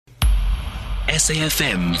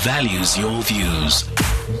SAFM values your views.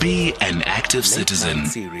 Be an active citizen.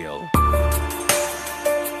 Serial.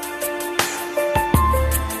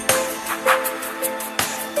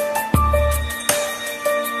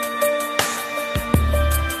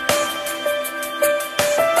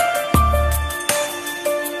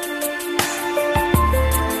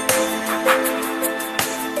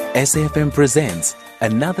 SAFM presents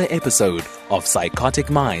another episode of Psychotic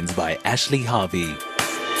Minds by Ashley Harvey.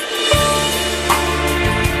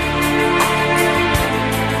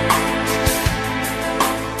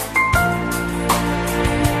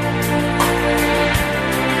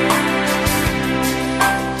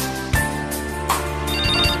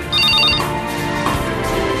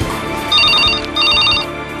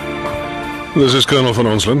 This is Colonel van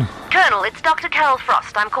Onselen. Colonel, it's Dr. Carol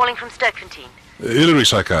Frost. I'm calling from Stokefontein. Hillary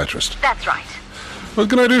psychiatrist. That's right.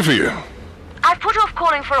 What can I do for you? I've put off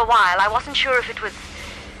calling for a while. I wasn't sure if it was...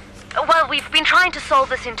 Well, we've been trying to solve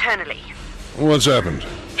this internally. What's happened?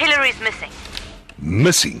 Hillary's missing.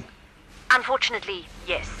 Missing? Unfortunately,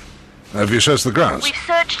 yes. Have you searched the grounds? We've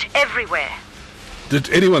searched everywhere.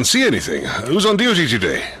 Did anyone see anything? Who's on duty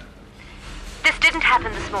today? This didn't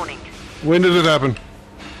happen this morning. When did it happen?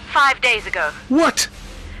 5 days ago. What?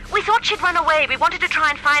 We thought she'd run away. We wanted to try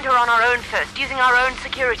and find her on our own first, using our own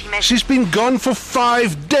security measures. She's been gone for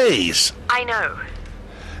 5 days. I know.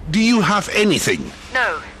 Do you have anything?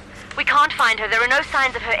 No. We can't find her. There are no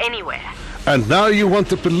signs of her anywhere. And now you want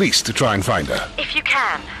the police to try and find her? If you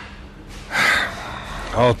can.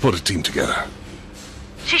 I'll put a team together.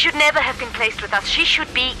 She should never have been placed with us. She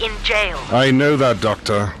should be in jail. I know that,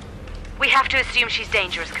 Doctor. We have to assume she's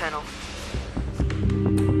dangerous, Colonel.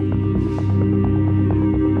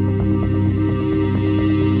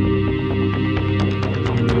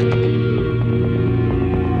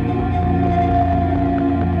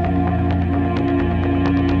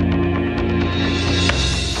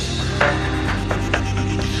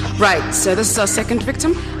 Right, so this is our second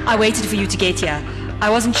victim? I waited for you to get here.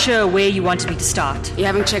 I wasn't sure where you wanted me to start. You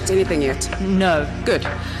haven't checked anything yet? No. Good.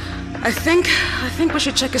 I think we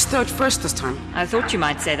should check his throat first this time. I thought you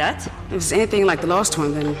might say that. If it's anything like the last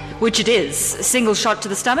one, then... Which it is. A single shot to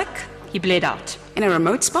the stomach, he bled out. In a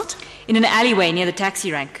remote spot? In an alleyway near the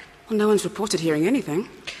taxi rank. Well, no one's reported hearing anything.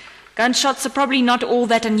 Gunshots are probably not all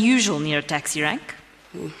that unusual near a taxi rank.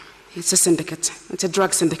 It's a syndicate. It's a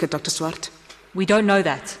drug syndicate, Dr. Swart. We don't know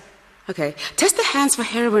that. Okay, test the hands for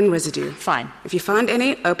heroin residue. Fine. If you find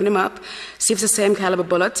any, open him up. See if it's the same caliber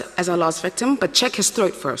bullet as our last victim, but check his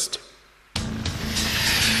throat first.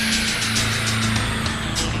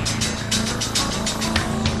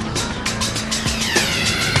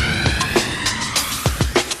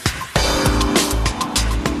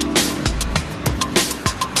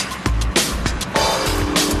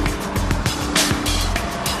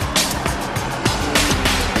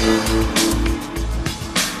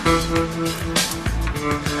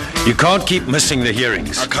 You can't keep missing the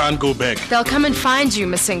hearings. I can't go back. They'll come and find you,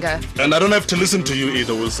 Masinga. And I don't have to listen to you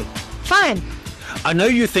either, Wilson. Fine. I know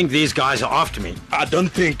you think these guys are after me. I don't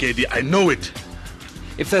think, Eddie. I know it.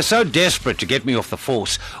 If they're so desperate to get me off the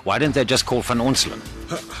force, why don't they just call Van Onselen?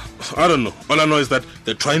 I don't know. All I know is that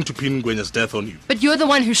they're trying to pin Gwenya's death on you. But you're the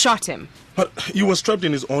one who shot him. But he was trapped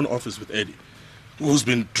in his own office with Eddie, who's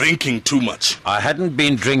been drinking too much. I hadn't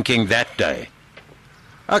been drinking that day.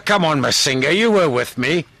 Oh, come on, Masinga, you were with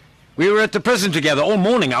me. We were at the prison together all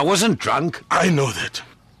morning. I wasn't drunk. I know that.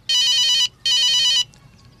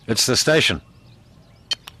 It's the station.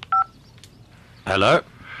 Hello?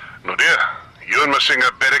 Nadia, you and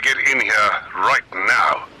Masinga better get in here right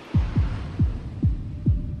now.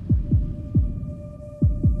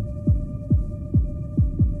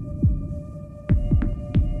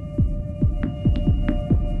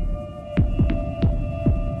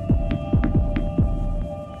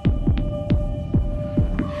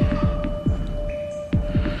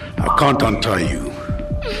 I can't untie you.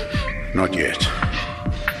 Not yet.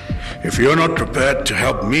 If you're not prepared to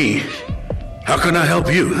help me, how can I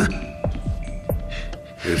help you, huh?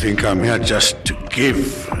 You think I'm here just to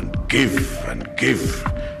give and give and give.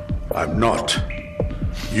 I'm not.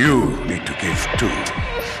 You need to give too.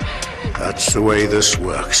 That's the way this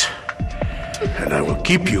works. And I will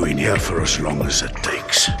keep you in here for as long as it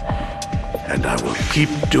takes. And I will keep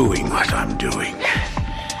doing what I'm doing.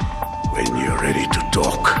 When you're ready to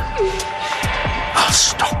talk, I'll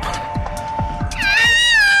stop.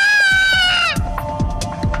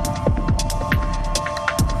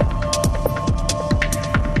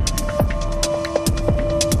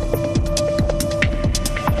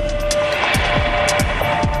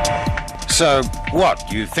 So,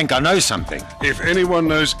 What, you think I know something? If anyone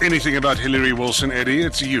knows anything about Hillary Wilson, Eddie,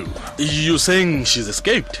 it's you. You're saying she's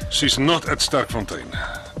escaped? She's not at Sterkfontein.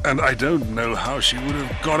 And I don't know how she would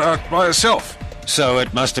have got out by herself. So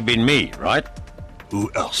it must have been me, right?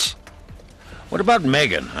 Who else? What about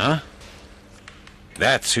Megan, huh?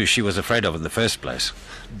 That's who she was afraid of in the first place.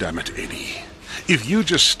 Damn it, Eddie. If you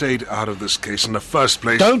just stayed out of this case in the first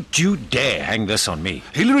place... Don't you dare hang this on me.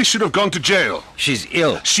 Hillary should have gone to jail. She's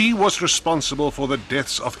ill. She was responsible for the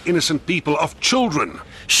deaths of innocent people, of children.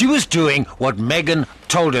 She was doing what Megan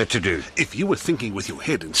told her to do. If you were thinking with your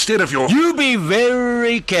head instead of your... You be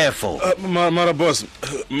very careful. Mara boss,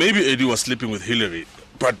 maybe Eddie was sleeping with Hillary,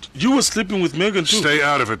 but you were sleeping with Megan too. Stay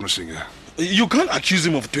out of it, Masinga. You can't accuse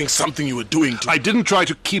him of doing something you were doing to... I didn't try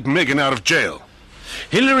to keep Megan out of jail.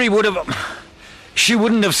 Hillary would have... She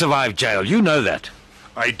wouldn't have survived jail, you know that.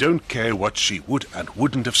 I don't care what she would and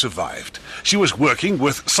wouldn't have survived. She was working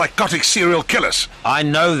with psychotic serial killers. I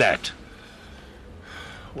know that.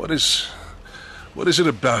 What is it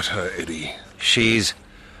about her, Eddie? She's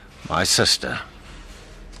my sister.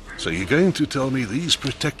 So you're going to tell me these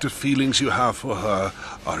protective feelings you have for her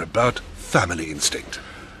are about family instinct?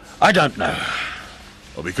 I don't know.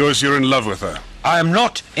 Or because you're in love with her? I am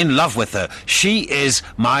not in love with her. She is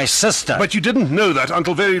my sister. But you didn't know that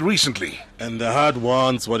until very recently. And the heart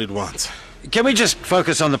wants what it wants. Can we just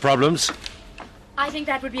focus on the problems? I think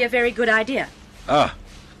that would be a very good idea. Ah,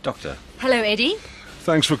 Doctor. Hello, Eddie.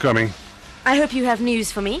 Thanks for coming. I hope you have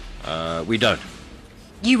news for me. We don't.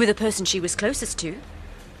 You were the person she was closest to.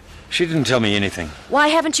 She didn't tell me anything. Why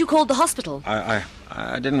haven't you called the hospital? I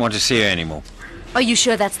didn't want to see her anymore. Are you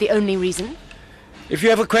sure that's the only reason? If you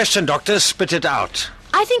have a question, Doctor, spit it out.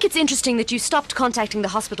 I think it's interesting that you stopped contacting the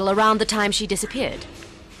hospital around the time she disappeared.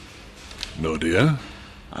 No, dear.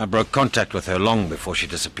 I broke contact with her long before she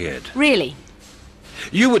disappeared. Really?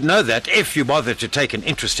 You would know that if you bothered to take an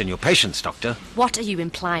interest in your patients, Doctor. What are you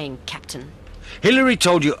implying, Captain? Hillary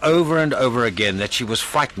told you over and over again that she was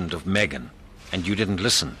frightened of Megan, and you didn't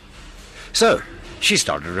listen. So, she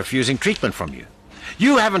started refusing treatment from you.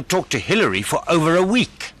 You haven't talked to Hillary for over a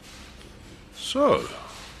week. So,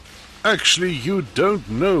 actually, you don't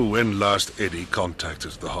know when last Eddie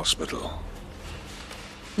contacted the hospital.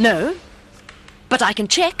 No, but I can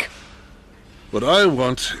check. What I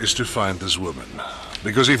want is to find this woman.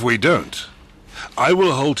 Because if we don't, I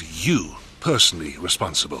will hold you personally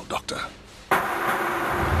responsible, Doctor.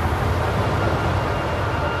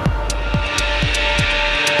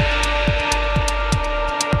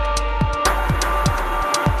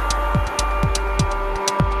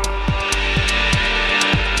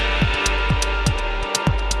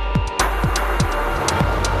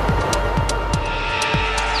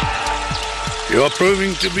 You're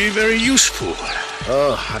proving to be very useful.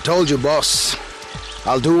 Oh, I told you, boss.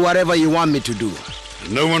 I'll do whatever you want me to do.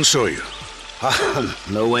 No one saw you.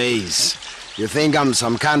 No ways. You think I'm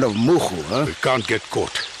some kind of muhu, huh? We can't get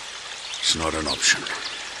caught. It's not an option.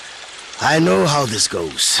 I know how this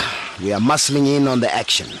goes. We are muscling in on the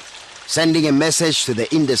action. Sending a message to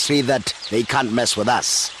the industry that they can't mess with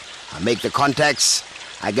us. I make the contacts,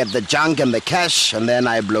 I get the junk and the cash, and then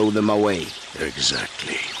I blow them away.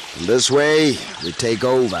 Exactly. This way, we take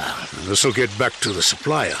over. This will get back to the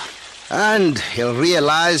supplier. And he'll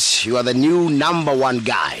realize you are the new #1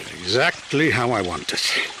 guy. Exactly how I want it.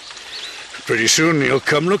 Pretty soon he'll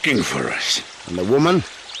come looking for us. And the woman?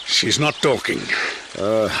 She's not talking.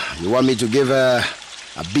 You want me to give her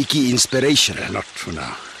a Boogie inspiration? Not for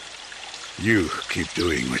now. You keep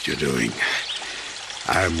doing what you're doing.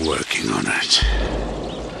 I'm working on it.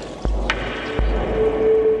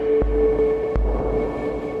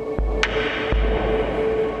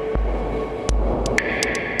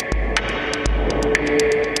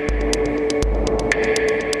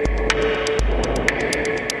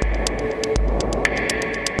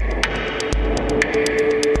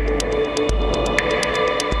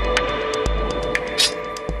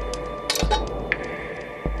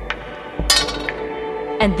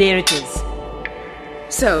 And there it is.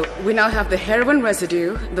 So, we now have the heroin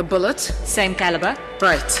residue, the bullet. Same caliber.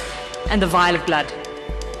 Right. And the vial of blood.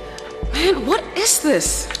 Man, what is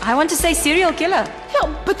this? I want to say serial killer.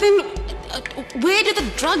 Yeah, but then, where do the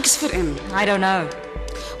drugs fit in? I don't know.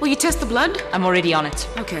 Will you test the blood? I'm already on it.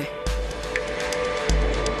 Okay.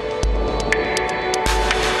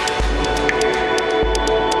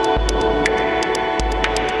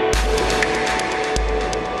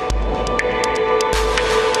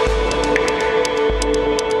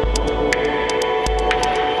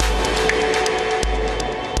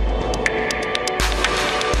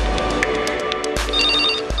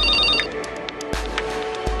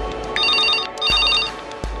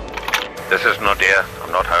 The This is Nadir.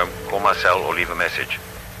 I'm not home. Call my cell or leave a message.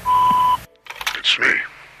 It's me.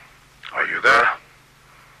 Are you there?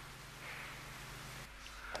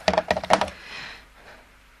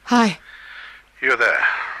 Hi. You're there.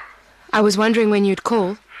 I was wondering when you'd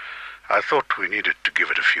call. I thought we needed to give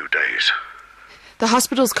it a few days. The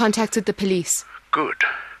hospital's contacted the police. Good.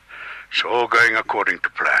 It's all going according to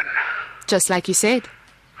plan. Just like you said.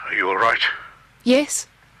 Are you all right? Yes.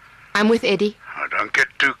 I'm with Eddie. Don't get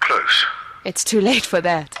too close. It's too late for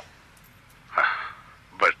that.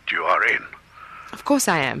 But you are in. Of course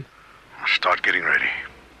I am. Start getting ready.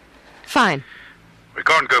 Fine. We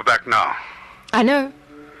can't go back now. I know.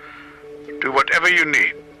 Do whatever you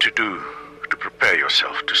need to do to prepare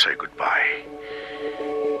yourself to say goodbye.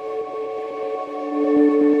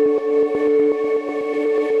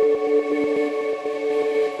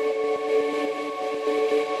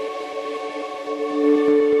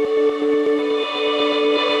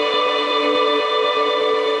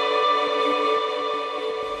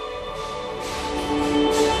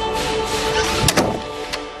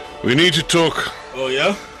 We need to talk. Oh,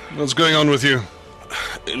 yeah? What's going on with you?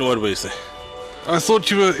 In what way, sir? I thought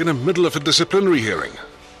you were in the middle of a disciplinary hearing.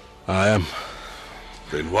 I am.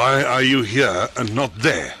 Then why are you here and not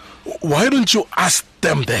there? Why don't you ask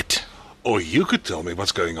them that? Or you could tell me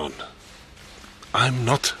what's going on. I'm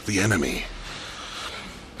not the enemy.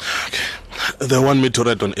 Okay. They want me to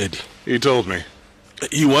write on Eddie. He told me.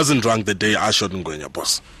 He wasn't drunk the day I shot Ngwenya,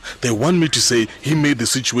 boss. They want me to say he made the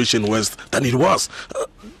situation worse than it was.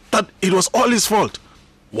 That it was all his fault.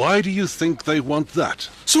 Why do you think they want that?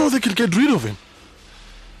 So they can get rid of him.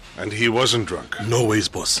 And he wasn't drunk? No ways,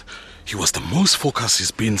 boss. He was the most focused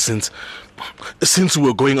he's been since we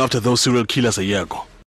were going after those serial killers a year ago.